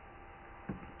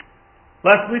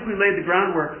Last week we laid the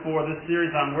groundwork for this series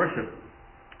on worship,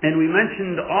 and we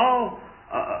mentioned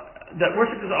that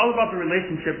worship is all about the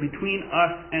relationship between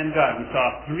us and God. We saw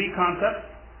three concepts.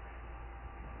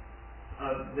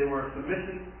 They were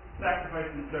submission, sacrifice,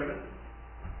 and service.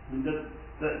 And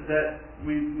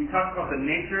we talked about the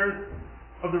nature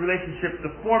of the relationship,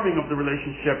 the forming of the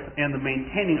relationship, and the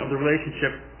maintaining of the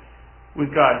relationship with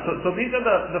God. So these are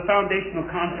the foundational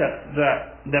concepts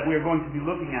that we are going to be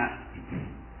looking at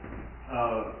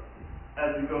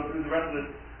as we go through the rest of this.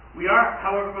 We are,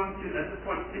 however, going to, at this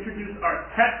point, introduce our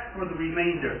text for the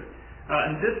remainder.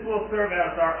 And this will serve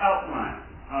as our outline.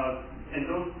 And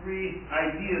those three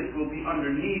ideas will be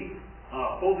underneath,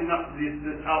 holding up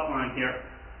this outline here.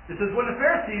 It says, when the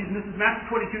Pharisees, and this is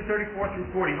Matthew 22, 34 through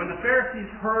 40, when the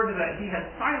Pharisees heard that he had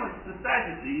silenced the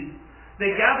Sadducees,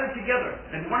 they gathered together,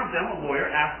 and one of them, a lawyer,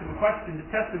 asked him a question to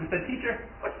test him. He said, "Teacher,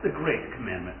 what's the great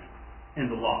commandment in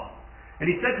the law?" And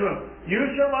he said to him,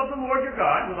 "You shall love the Lord your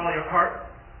God with all your heart,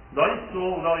 with all your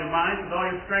soul, with all your mind, with all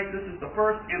your strength. This is the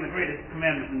first and the greatest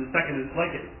commandment, and the second is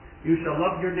like it. You shall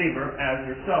love your neighbor as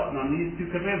yourself. And on these two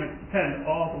commandments depend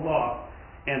all the law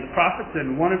and the prophets."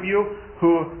 And one of you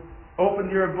who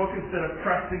opened your book instead of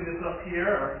pressing this up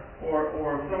here,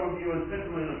 or some of you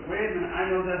intentionally like, wait a minute, I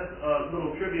know that's a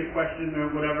little trivia question or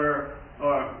whatever,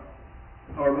 or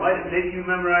maybe you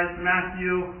memorized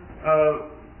Matthew's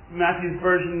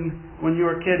version when you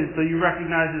were a kid, and so you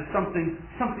recognize there's something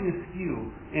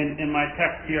askew in my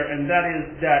text here, and that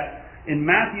is that in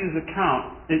Matthew's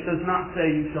account, it does not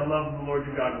say you shall love the Lord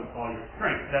your God with all your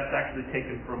strength. That's actually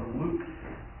taken from Luke's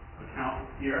account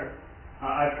here.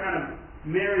 I've kind of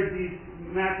married these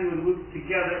Matthew and Luke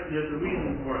together. There's a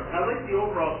reason for it. I like the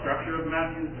overall structure of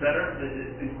Matthew's better.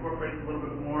 It incorporates a little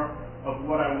bit more of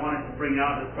what I wanted to bring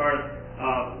out as far as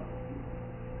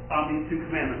on these two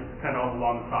commandments, kind of all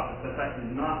along the prophets. That's actually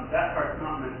not, that part's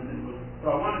not mentioned in Luke. So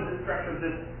I wanted to structure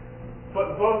this.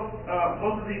 But both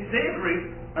of these, they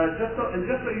agree. Just so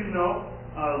you know,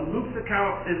 Luke's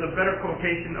account is a better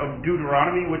quotation of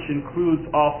Deuteronomy, which includes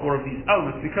all four of these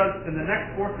elements, because in the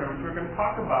next four sermons we're going to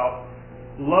talk about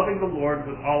loving the Lord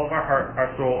with all of our heart,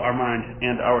 our soul, our mind,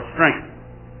 and our strength.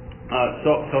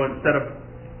 So instead of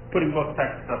putting both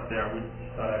texts up there, we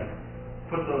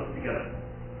put those together.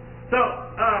 So,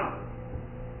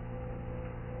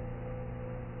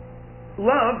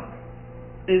 love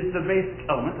is the basic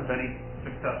element of any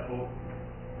successful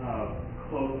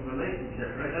close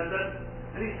relationship, right?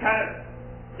 And he kind of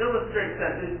illustrates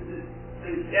that.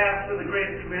 He asked for the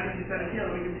greatest commandment. He said, "Here,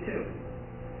 let me give you two."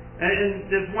 And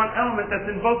there's one element that's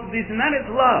in both of these, and that is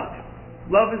love.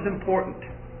 Love is important.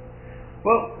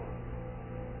 Well,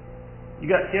 you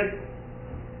got kids?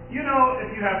 You know,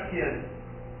 if you have kids,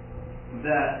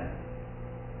 that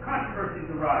controversies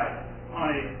arise on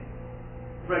a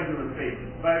regular basis.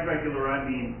 By regular, I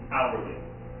mean hourly.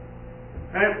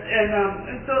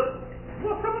 And so,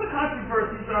 well, some of the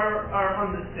controversies are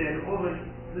understandable. Like,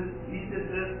 he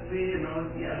did this,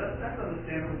 that's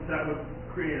understandable. That would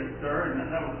create a stir, and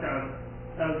that was kind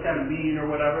of mean or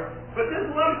whatever. But there's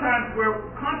a lot of times where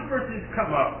controversies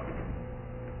come up,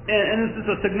 and this is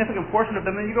a significant portion of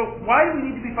them, and you go, why do we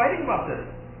need to be fighting about this?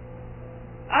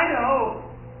 I know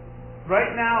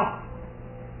right now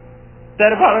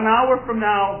that about an hour from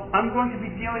now, I'm going to be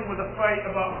dealing with a fight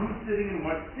about who's sitting in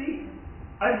what seat.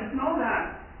 I just know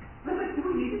that. I'm like, do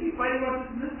we need to be fighting about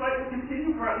this? And this fight will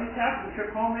continue for at least half the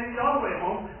trip home, maybe all the way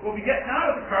home. We'll be getting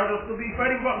out of the car, they'll still be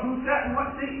fighting about who sat in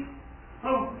what seat.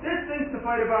 Oh, there's things to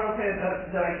fight about, okay,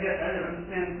 that I get. I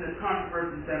understand that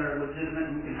controversies that are legitimate,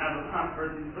 and we can have those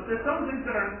controversies, but there's some things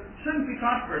that shouldn't be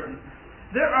controversies.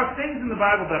 There are things in the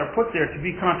Bible that are put there to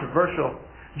be controversial.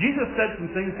 Jesus said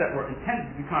some things that were intended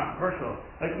to be controversial.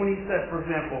 Like when he said, for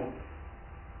example,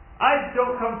 "I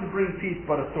don't come to bring peace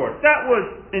but a sword." That was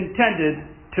intended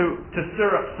to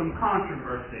stir up some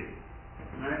controversy.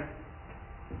 Right?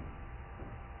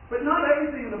 But not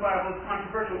everything in the Bible is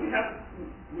controversial.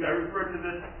 I referred to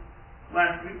this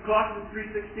last week. Colossians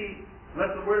 3:16.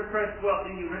 "Let the word of Christ dwell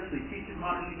in you richly. Teach and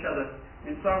admonish each other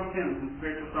in songs, hymns, and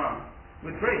spiritual songs,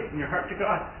 with grace in your heart to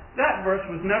God." That verse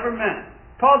was never meant.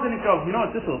 Paul didn't go, you know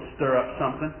what, this will stir up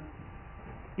something.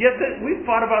 Yet we've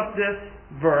thought about this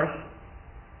verse,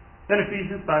 then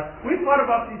Ephesians 5. We've thought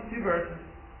about these two verses.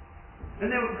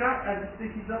 And then I just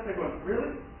think he's up there going,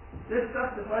 really? There's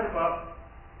stuff to fight about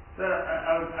that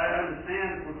I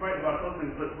understand we're fighting about those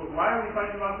things, but why are we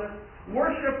fighting about this?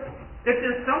 Worship, if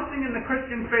there's something in the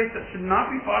Christian faith that should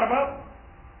not be fought about,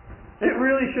 it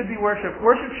really should be worship.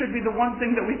 Worship should be the one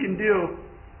thing that we can do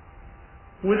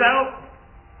without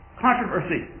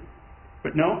controversy.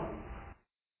 But no,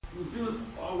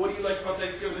 what do you like about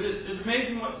Thanksgiving? It's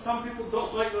amazing what some people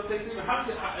don't like about Thanksgiving.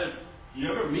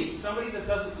 You ever meet somebody that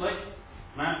doesn't like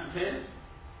mashed potatoes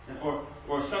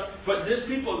or stuff? But there's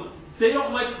people, they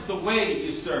don't like the way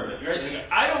you serve it, right?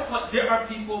 There are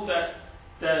people that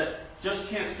just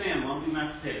can't stand lumpy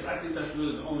mashed potatoes. I think that's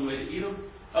really the only way to eat them.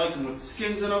 I like them with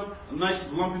skins in them, nice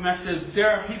lumpy mashed potatoes. There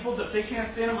are people that they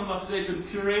can't stand them unless they've been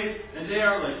pureed, and they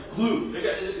are like glue. They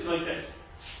got like that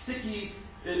sticky.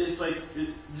 It's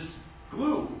just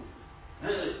glue.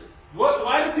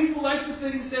 Why do people like the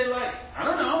things they like? I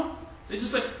don't know. It's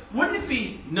just like, wouldn't it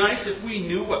be nice if we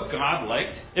knew what God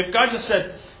liked? If God just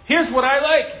said, "Here's what I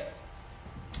like."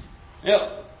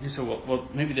 You say, well,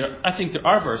 maybe I think there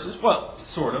are verses. Well,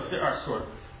 sort of. There are sort of.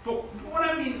 But what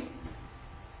I mean,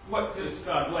 what does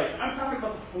God like? I'm talking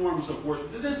about the forms of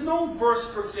worship. There's no verse,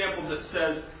 for example, that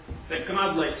says that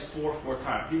God likes 4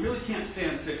 times. You really can't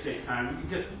stand 6-8 times. You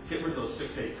can get rid of those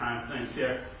 6-8 time things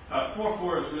here.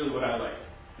 4 is really what I like.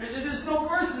 There's no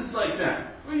verses like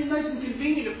that. It would be nice and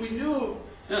convenient if we knew,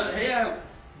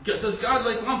 does God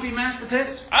like lumpy mashed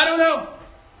potatoes? I don't know.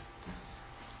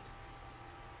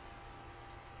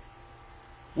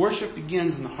 Worship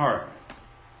begins in the heart.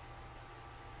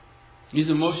 These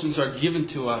emotions are given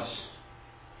to us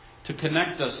to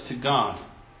connect us to God.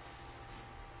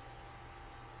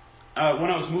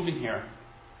 When I was moving here,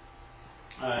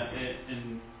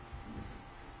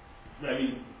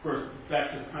 first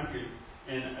back to the country,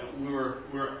 and we were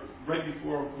right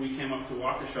before we came up to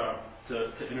Waukesha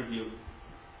to interview.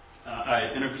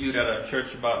 I interviewed at a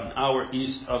church about an hour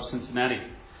east of Cincinnati.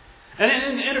 And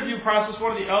in the interview process,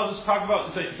 one of the elders talked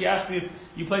about, he asked me if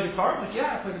you play guitar. I'm like,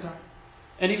 yeah, I play guitar.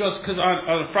 And he goes, because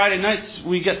on Friday nights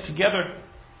we get together,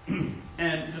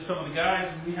 and just some of the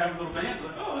guys, and we have a little band. I'm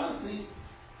like, oh, that's neat.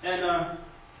 And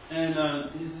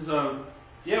he says,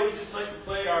 we just like to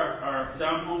play our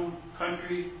down-home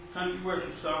country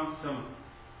worship songs. So,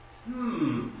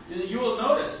 and you will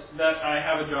notice that I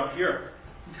have a job here.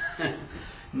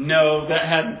 No, that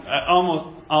had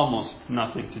almost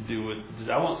nothing to do with.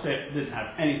 I won't say it didn't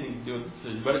have anything to do with the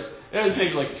decision, but it was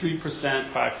maybe like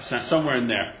 3%, 5%, somewhere in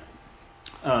there.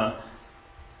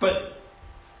 But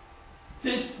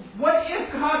what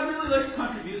if God really likes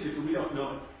country music and we don't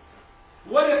know it?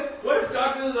 What if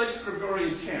God really likes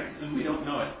Gregorian chants and we don't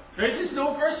know it? Right? There's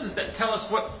no verses that tell us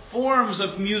what forms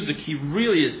of music He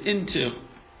really is into.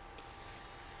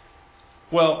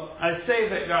 Well, I say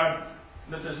that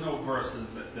there's no verses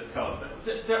that tell us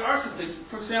that. There are some things.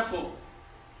 For example,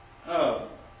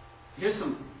 here's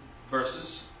some verses,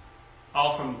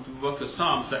 all from the book of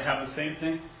Psalms, that have the same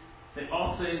thing. They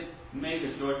all say, make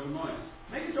a joyful noise.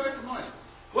 Make a joyful noise.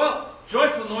 Well,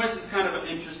 joyful noise is kind of an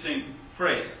interesting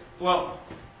phrase. Well,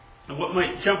 what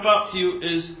might jump out to you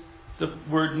is the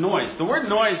word noise. The word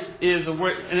noise is a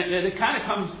word, and it kind of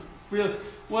comes really,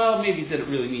 well, maybe did it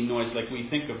really mean noise like we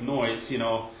think of noise,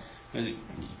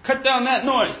 cut down that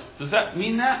noise. Does that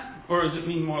mean that? Or does it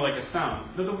mean more like a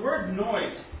sound? Now, the word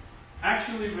noise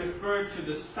actually referred to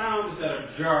the sound that a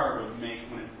jar would make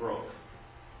when it broke.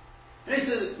 And he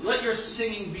said, let your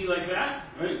singing be like that,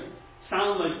 right?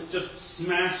 Sound like just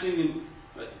smashing, and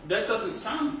that doesn't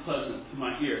sound pleasant to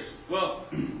my ears. Well,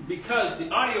 because the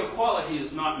audio quality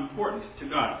is not important to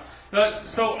God.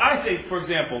 So I think, for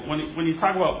example, when you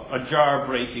talk about a jar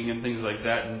breaking and things like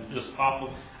that, and just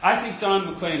awful, I think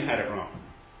Don McLean had it wrong.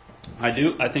 I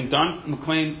do. I think Don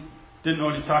McLean didn't know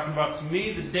what he's talking about. To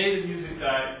me, the day the music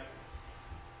died,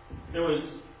 it was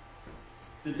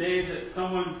the day that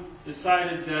someone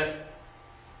decided that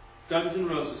Guns N'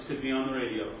 Roses could be on the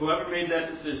radio. Whoever made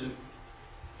that decision,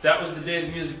 that was the day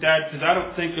the music died, because I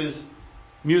don't think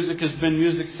music has been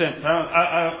music since.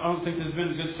 I don't think there's been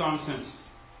a good song since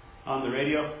on the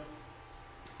radio.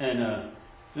 And,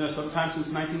 sometime since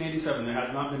 1987, there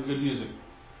has not been good music.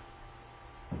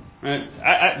 Right?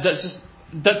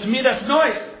 To me, that's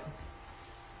noise.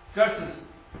 God says,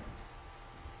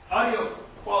 audio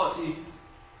quality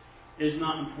is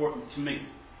not important to me.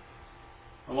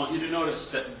 I want you to notice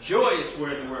that joy is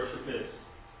where the worship is.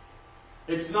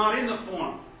 It's not in the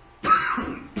form.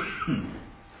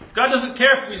 God doesn't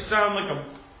care if we sound like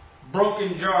a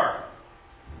broken jar.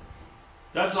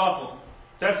 That's awful.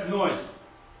 That's noise.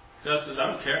 God says,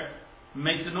 I don't care.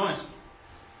 Make the noise.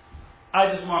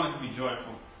 I just want it to be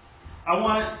joyful. I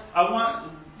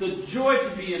want the joy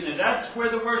to be in there. That's where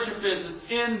the worship is. It's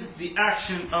in the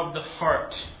action of the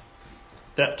heart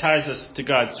that ties us to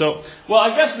God. So,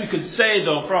 I guess we could say,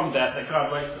 though, from that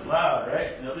God likes it loud,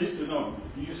 right? And at least we know.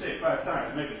 You say it 5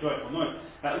 times, make a joyful noise.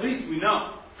 At least we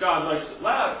know God likes it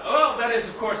loud. Well, that is,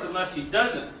 of course, unless He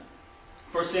doesn't.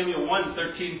 1 Samuel 1,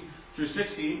 13 through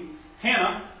 16,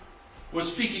 Hannah was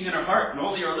speaking in her heart, and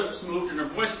only her lips moved, and her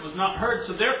voice was not heard.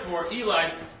 So therefore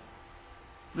Eli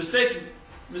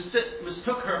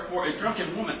mistook her for a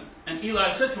drunken woman. And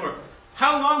Eli said to her,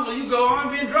 "How long will you go on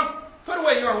being drunk? Put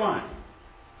away your wine."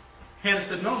 Hannah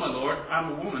said, "No, my lord,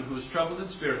 I'm a woman who is troubled in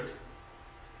spirit.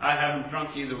 I haven't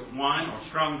drunk either wine or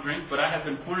strong drink, but I have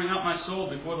been pouring out my soul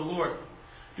before the Lord.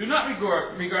 Do not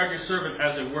regard your servant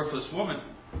as a worthless woman,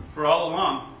 for all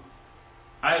along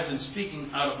I have been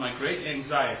speaking out of my great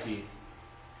anxiety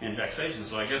and vexation."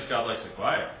 So I guess God likes it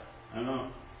quiet. I don't know.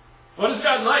 What is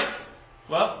God like?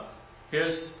 Well,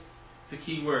 here's the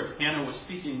key word. Hannah was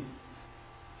speaking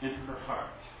in her heart.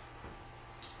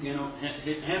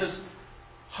 Hannah's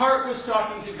heart was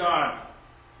talking to God.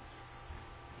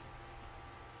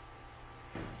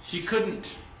 She couldn't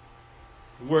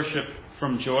worship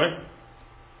from joy,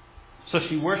 so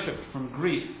she worshipped from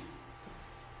grief.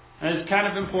 And it's kind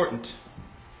of important.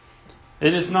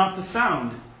 It is not the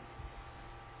sound,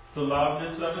 the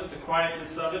loudness of it, the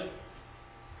quietness of it.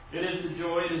 It is the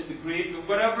joy, it is the grief.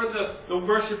 Whatever the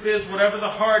worship is, whatever the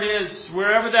heart is,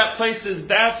 wherever that place is,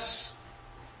 that's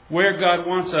where God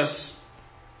wants us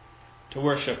to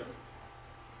worship.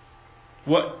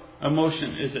 What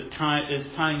emotion is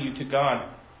tying you to God?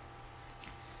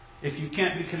 If you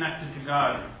can't be connected to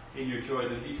God in your joy,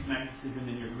 then be connected to Him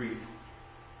in your grief.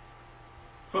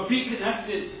 But be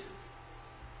connected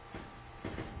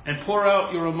and pour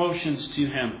out your emotions to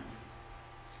Him.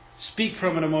 Speak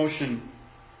from an emotion.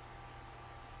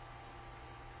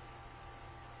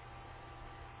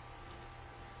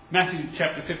 Matthew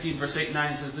chapter 15 verse 8 and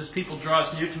 9 says, "This people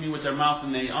draws near to me with their mouth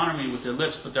and they honor me with their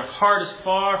lips, but their heart is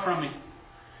far from me.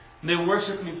 And they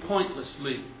worship me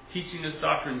pointlessly, teaching as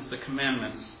doctrines the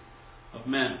commandments of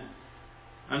men."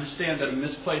 Understand that a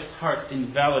misplaced heart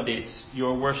invalidates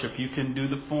your worship. You can do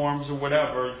the forms or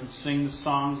whatever, you can sing the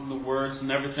songs and the words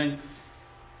and everything,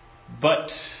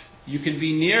 but you can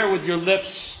be near with your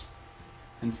lips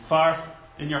and far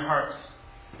in your hearts.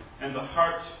 And the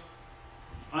heart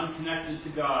unconnected to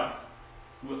God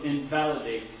will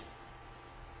invalidate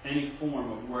any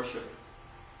form of worship.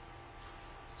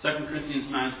 2 Corinthians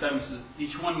 9:7 says,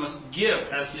 "Each one must give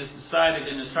as he has decided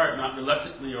in his heart, not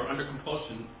reluctantly or under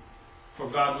compulsion, for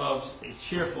God loves a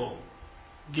cheerful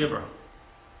giver."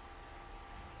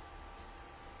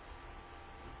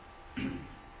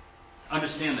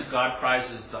 Understand that God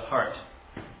prizes the heart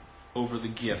over the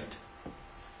gift.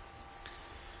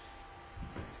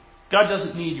 God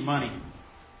doesn't need your money.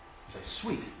 You say,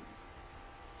 sweet.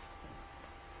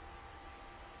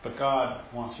 But God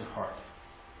wants your heart.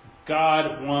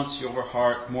 God wants your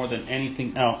heart more than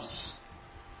anything else.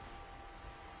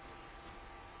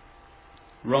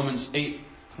 Romans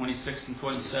 8:26 and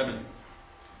 27.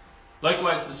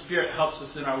 "Likewise, the Spirit helps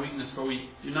us in our weakness, for we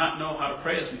do not know how to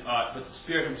pray as we ought, but the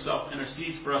Spirit Himself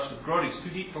intercedes for us with groanings too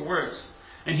deep for words.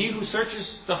 And He who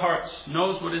searches the hearts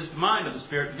knows what is the mind of the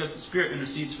Spirit, because the Spirit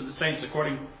intercedes for the saints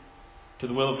according to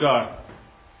the will of God."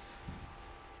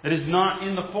 It is not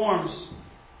in the forms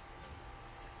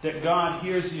that God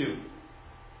hears you.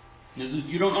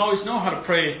 You don't always know how to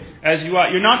pray as you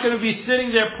ought. You're not going to be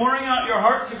sitting there pouring out your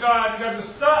heart to God. You got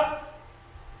to stop.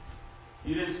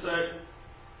 You didn't say,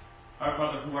 "Our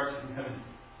Father who art in heaven."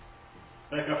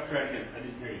 Back up, try again. I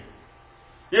didn't hear you.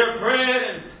 You're praying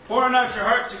and pouring out your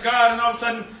heart to God, and all of a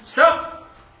sudden, stop.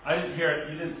 I didn't hear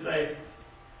it. You didn't say,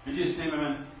 "In Jesus' name,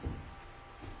 amen."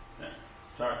 Yeah,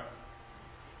 sorry.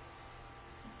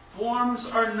 Forms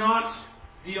are not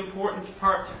the important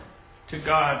part to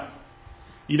God.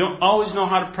 You don't always know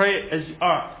how to pray as you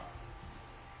ought.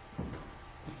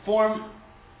 The form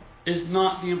is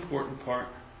not the important part.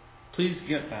 Please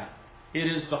get that. It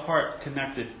is the heart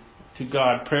connected to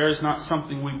God. Prayer is not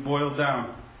something we boil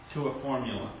down to a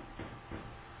formula.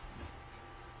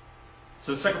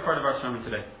 So the second part of our sermon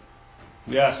today,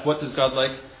 we asked, what does God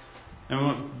like? And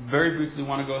we very briefly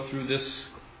want to go through this.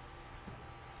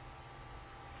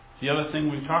 The other thing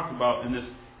we talked about in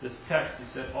this text, he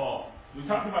said all. We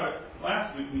talked about it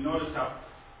last week. We noticed how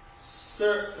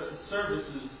service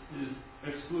is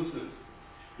exclusive.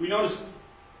 We noticed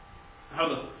how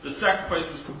the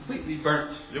sacrifice was completely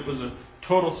burnt. It was a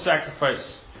total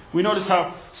sacrifice. We noticed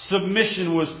how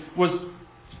submission was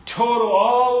total,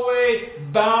 all the way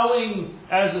bowing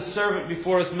as a servant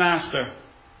before his master.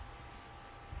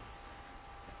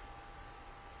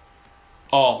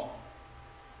 All.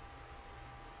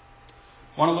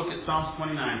 I want to look at Psalms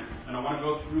 29, and I want to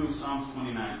go through Psalms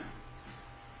 29.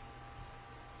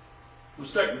 We'll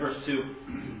start in verse 2.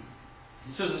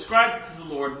 It says, "Ascribe to the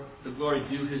Lord the glory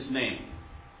due His name.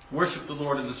 Worship the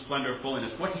Lord in the splendor of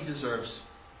holiness," what He deserves.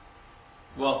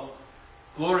 Well,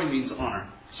 glory means honor.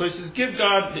 So he says, give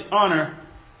God the honor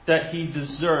that he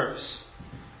deserves.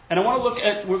 And I want to look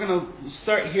at, we're going to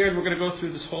start here and we're going to go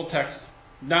through this whole text,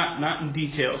 not in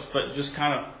details, but just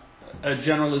kind of a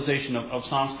generalization of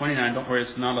Psalms 29. Don't worry,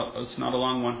 it's not a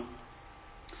long one.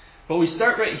 But we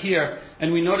start right here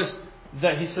and we notice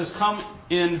that he says, come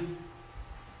in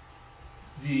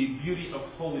the beauty of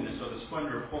holiness, or the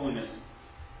splendor of holiness.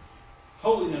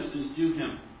 Holiness is due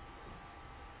him.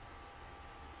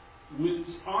 With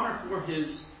honor for his,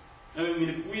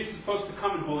 if we're supposed to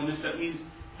come in holiness, that means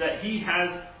that he has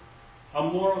a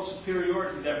moral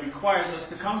superiority that requires us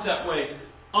to come that way.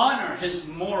 Honor his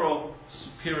moral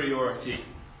superiority.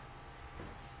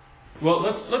 Well,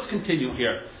 let's continue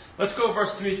here. Let's go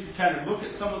verse 3 through 10 and look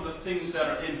at some of the things that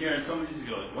are in here. And some of these you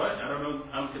go like, what? I don't know.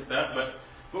 I don't get that. But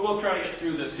we'll try to get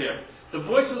through this here. The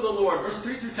voice of the Lord, verse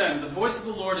 3 through 10. The voice of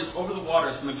the Lord is over the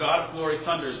waters, and the God of glory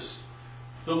thunders.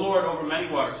 The Lord over many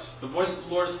waters. The voice of the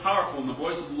Lord is powerful, and the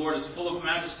voice of the Lord is full of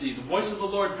majesty. The voice of the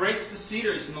Lord breaks the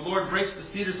cedars, and the Lord breaks the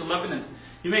cedars of Lebanon.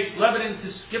 He makes Lebanon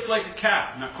to skip like a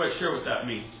calf. I'm not quite sure what that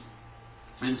means.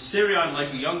 And Syrian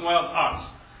like a young wild ox.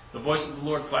 The voice of the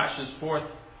Lord flashes forth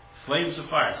flames of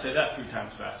fire. Say that 3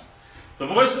 times fast. The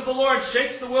voice of the Lord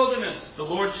shakes the wilderness. The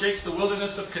Lord shakes the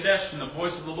wilderness of Kadesh, and the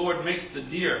voice of the Lord makes the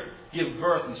deer give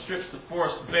birth and strips the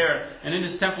forest bare. And in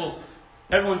his temple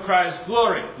everyone cries,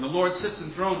 glory! And the Lord sits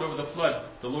enthroned over the flood.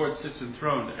 The Lord sits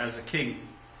enthroned as a king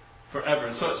forever.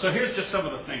 And so here's just some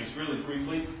of the things, really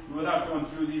briefly. Without going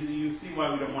through these, you see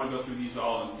why we don't want to go through these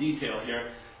all in detail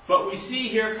here. But we see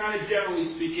here, kind of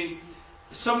generally speaking,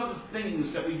 some of the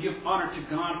things that we give honor to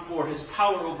God for. His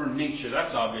power over nature,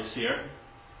 that's obvious here.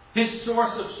 His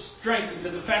source of strength,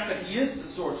 and the fact that he is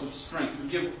the source of strength, we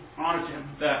give honor to him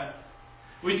for that.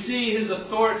 We see his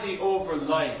authority over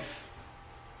life.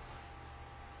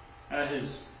 At his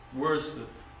words, the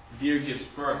deer gives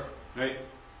birth, right?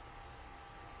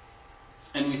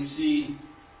 And we see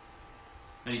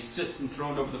that he sits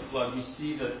enthroned over the flood. We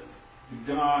see that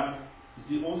God is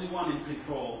the only one in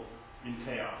control in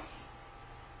chaos.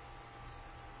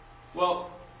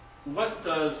 Well, what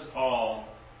does all,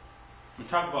 we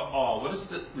talk about all, what does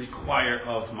that require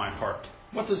of my heart?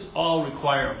 What does all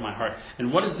require of my heart?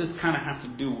 And what does this kind of have to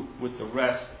do with the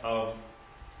rest of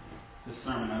the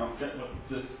sermon? I don't get what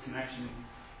this connection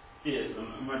is.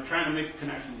 I'm trying to make a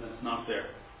connection that's not there.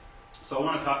 So I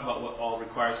want to talk about what all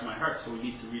requires of my heart. So we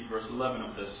need to read verse 11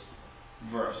 of this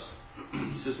verse.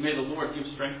 It says, may the Lord give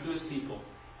strength to his people.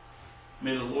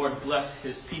 May the Lord bless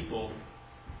his people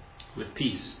with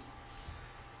peace.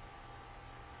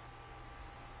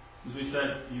 As we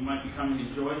said, you might be coming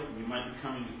in joy, you might be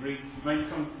coming in grief, you might be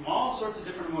coming from all sorts of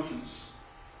different emotions.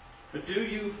 But do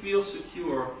you feel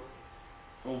secure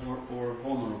or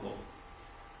vulnerable?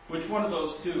 Which one of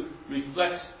those two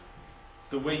reflects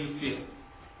the way you feel?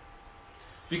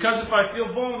 Because if I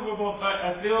feel vulnerable, if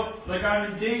I feel like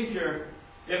I'm in danger,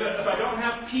 if I don't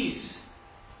have peace,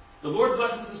 the Lord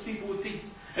blesses his people with peace.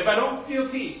 If I don't feel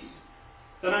peace,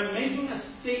 then I'm making a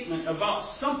statement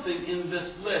about something in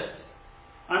this list.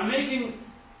 I'm making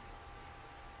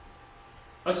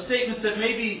a statement that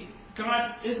maybe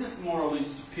God isn't morally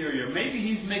superior. Maybe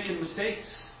he's making mistakes.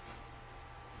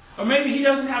 Or maybe he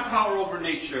doesn't have power over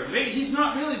nature. Maybe he's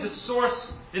not really the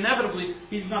source, inevitably,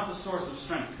 he's not the source of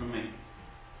strength for me.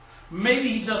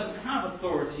 Maybe he doesn't have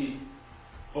authority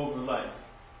over life.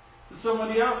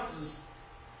 Somebody else is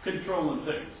controlling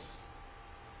things.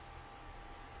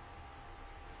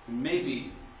 And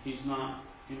maybe he's not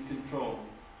in control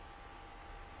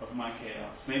of my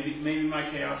chaos. Maybe my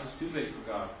chaos is too big for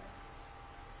God.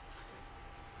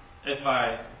 If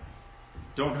I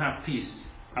don't have peace,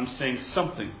 I'm saying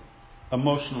something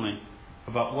emotionally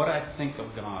about what I think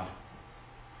of God.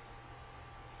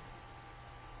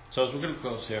 So as we're going to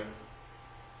close here,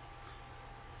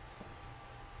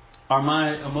 are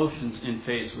my emotions in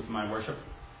phase with my worship?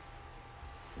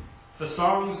 The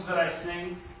songs that I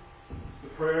sing, the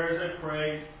prayers I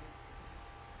pray,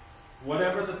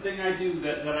 whatever the thing I do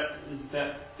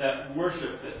that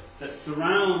worship that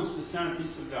surrounds the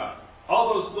centerpiece of God,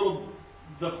 all those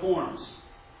the forms,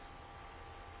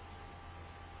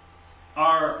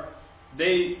 are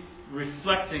they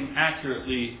reflecting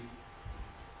accurately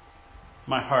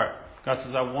my heart? God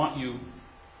says, I want you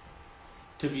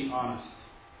to be honest.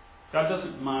 God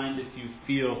doesn't mind if you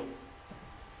feel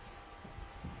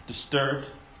disturbed.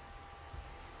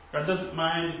 God doesn't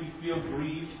mind if you feel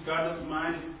grieved. God doesn't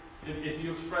mind if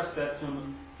you express that to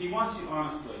him. He wants you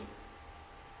honestly.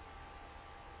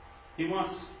 He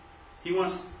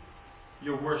wants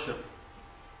your worship.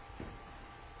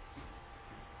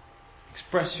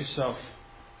 Express yourself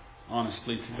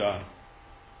honestly to God.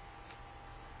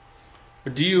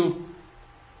 Or do you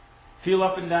feel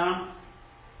up and down?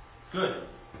 Good.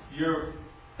 You're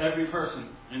every person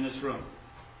in this room.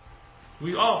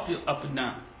 We all feel up and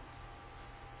down.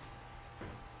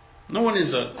 No one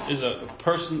is a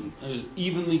person who's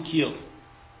evenly keeled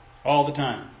all the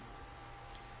time.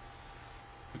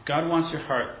 But God wants your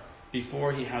heart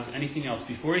before He has anything else.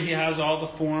 Before He has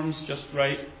all the forms just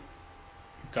right,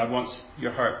 God wants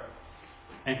your heart.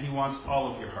 And He wants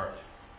all of your heart.